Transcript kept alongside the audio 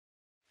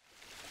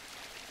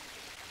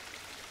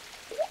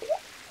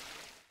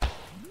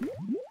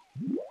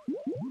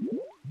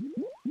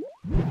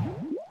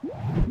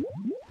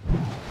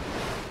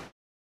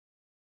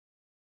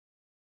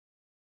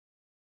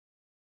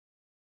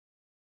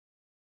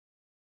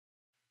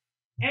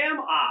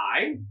Am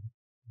I,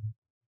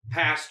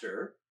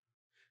 pastor,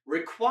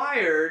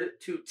 required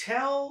to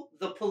tell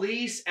the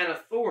police and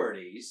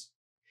authorities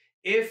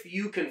if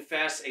you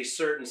confess a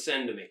certain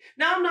sin to me?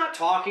 Now, I'm not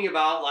talking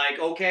about like,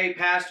 okay,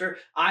 pastor,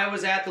 I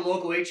was at the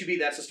local HEB,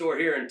 that's a store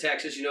here in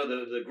Texas, you know,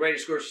 the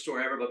greatest grocery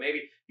store ever, but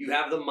maybe you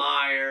have the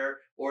Meijer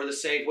or the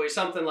Safeway,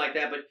 something like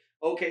that. But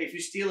okay, if you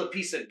steal a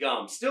piece of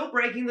gum, still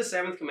breaking the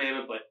seventh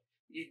commandment, but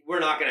we're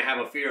not going to have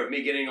a fear of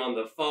me getting on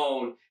the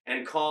phone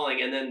and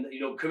calling, and then,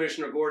 you know,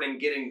 Commissioner Gordon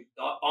getting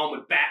on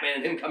with Batman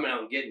and him coming out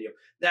and getting you.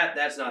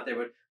 That's not there.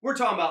 But we're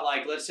talking about,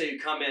 like, let's say you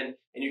come in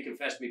and you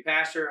confess to me,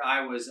 Pastor,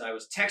 I was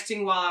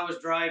texting while I was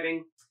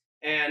driving,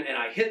 and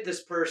I hit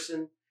this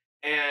person,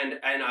 and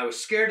I was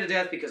scared to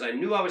death because I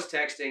knew I was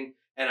texting,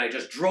 and I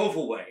just drove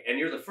away. And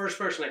you're the first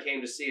person I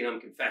came to see, and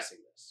I'm confessing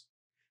this.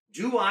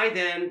 Do I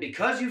then,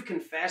 because you've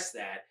confessed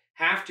that,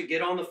 have to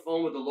get on the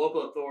phone with the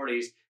local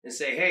authorities and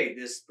say, hey,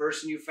 this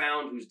person you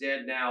found who's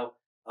dead now,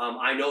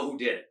 I know who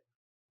did it?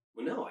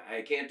 Well, no,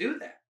 I can't do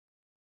that.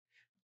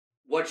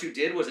 What you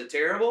did, was it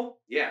terrible?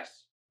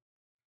 Yes.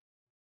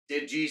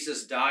 Did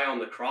Jesus die on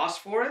the cross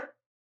for it?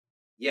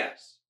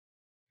 Yes.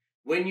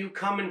 When you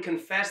come and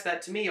confess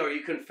that to me, are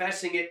you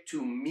confessing it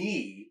to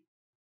me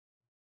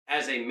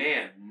as a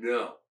man?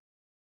 No.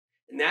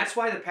 And that's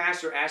why the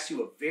pastor asks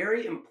you a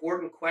very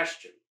important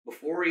question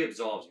before he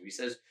absolves you. He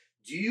says,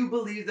 do you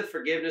believe the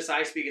forgiveness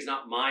I speak is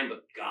not mine,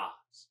 but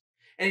God's?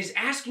 And he's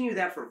asking you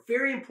that for a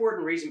very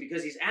important reason,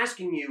 because he's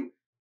asking you,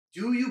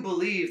 do you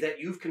believe that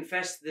you've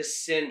confessed this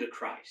sin to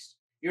Christ?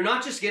 You're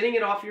not just getting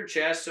it off your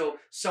chest so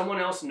someone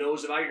else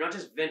knows about it. You're not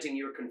just venting,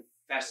 you're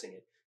confessing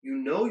it. You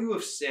know you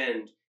have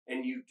sinned,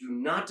 and you do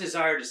not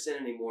desire to sin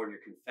anymore, and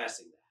you're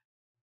confessing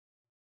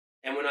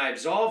that. And when I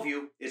absolve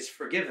you, it's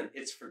forgiven,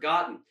 it's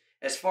forgotten.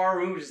 As far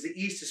removed as the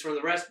east is from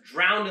the west,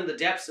 drowned in the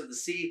depths of the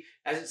sea,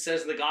 as it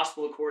says in the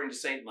gospel according to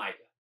St. Micah.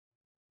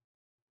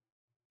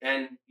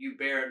 And you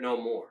bear it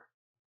no more.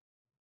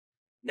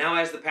 Now,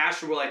 as the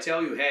pastor, will I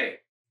tell you, hey,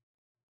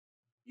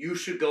 you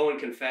should go and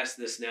confess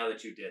this now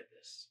that you did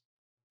this.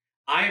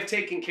 I have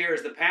taken care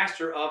as the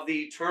pastor of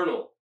the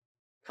eternal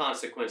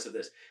consequence of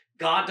this.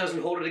 God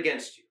doesn't hold it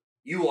against you.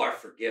 You are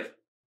forgiven.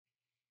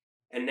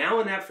 And now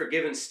in that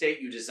forgiven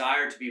state, you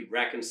desire to be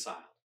reconciled,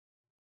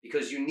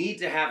 because you need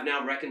to have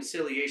now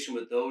reconciliation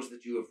with those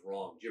that you have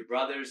wronged, your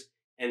brothers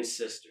and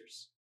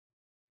sisters.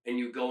 And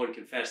you go and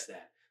confess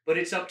that. But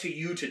it's up to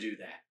you to do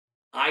that.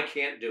 I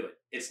can't do it.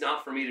 It's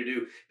not for me to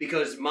do,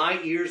 because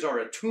my ears are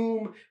a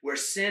tomb where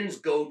sins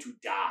go to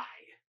die.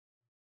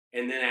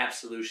 And then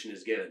absolution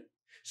is given.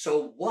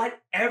 So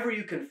whatever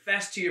you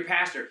confess to your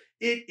pastor,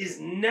 it is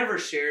never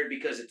shared,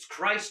 because it's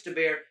Christ to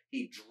bear.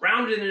 He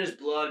drowned it in his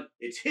blood.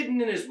 It's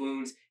hidden in his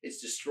wounds.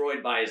 It's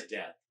destroyed by his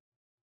death.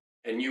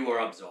 And you are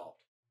absolved.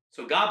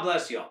 So God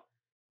bless y'all.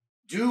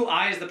 Do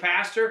I, as the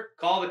pastor,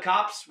 call the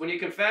cops when you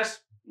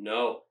confess?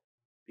 No,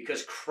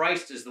 because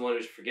Christ is the one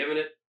who's forgiven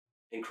it.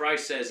 And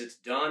Christ says it's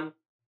done.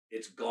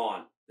 It's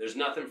gone. There's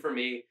nothing for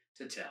me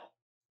to tell.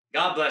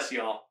 God bless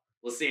y'all.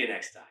 We'll see you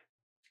next time.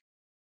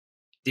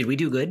 Did we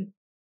do good?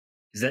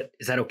 Is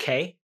that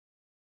okay?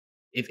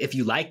 If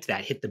you liked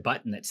that, hit the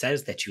button that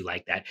says that you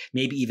like that.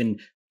 Maybe even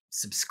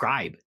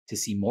subscribe to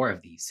see more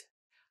of these.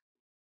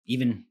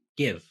 Even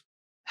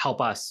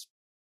help us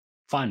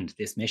fund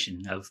this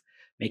mission of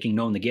making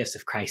known the gifts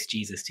of Christ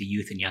Jesus to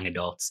youth and young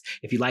adults.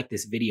 If you like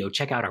this video,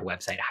 check out our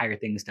website,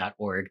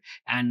 higherthings.org,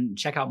 and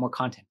check out more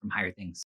content from Higher Things.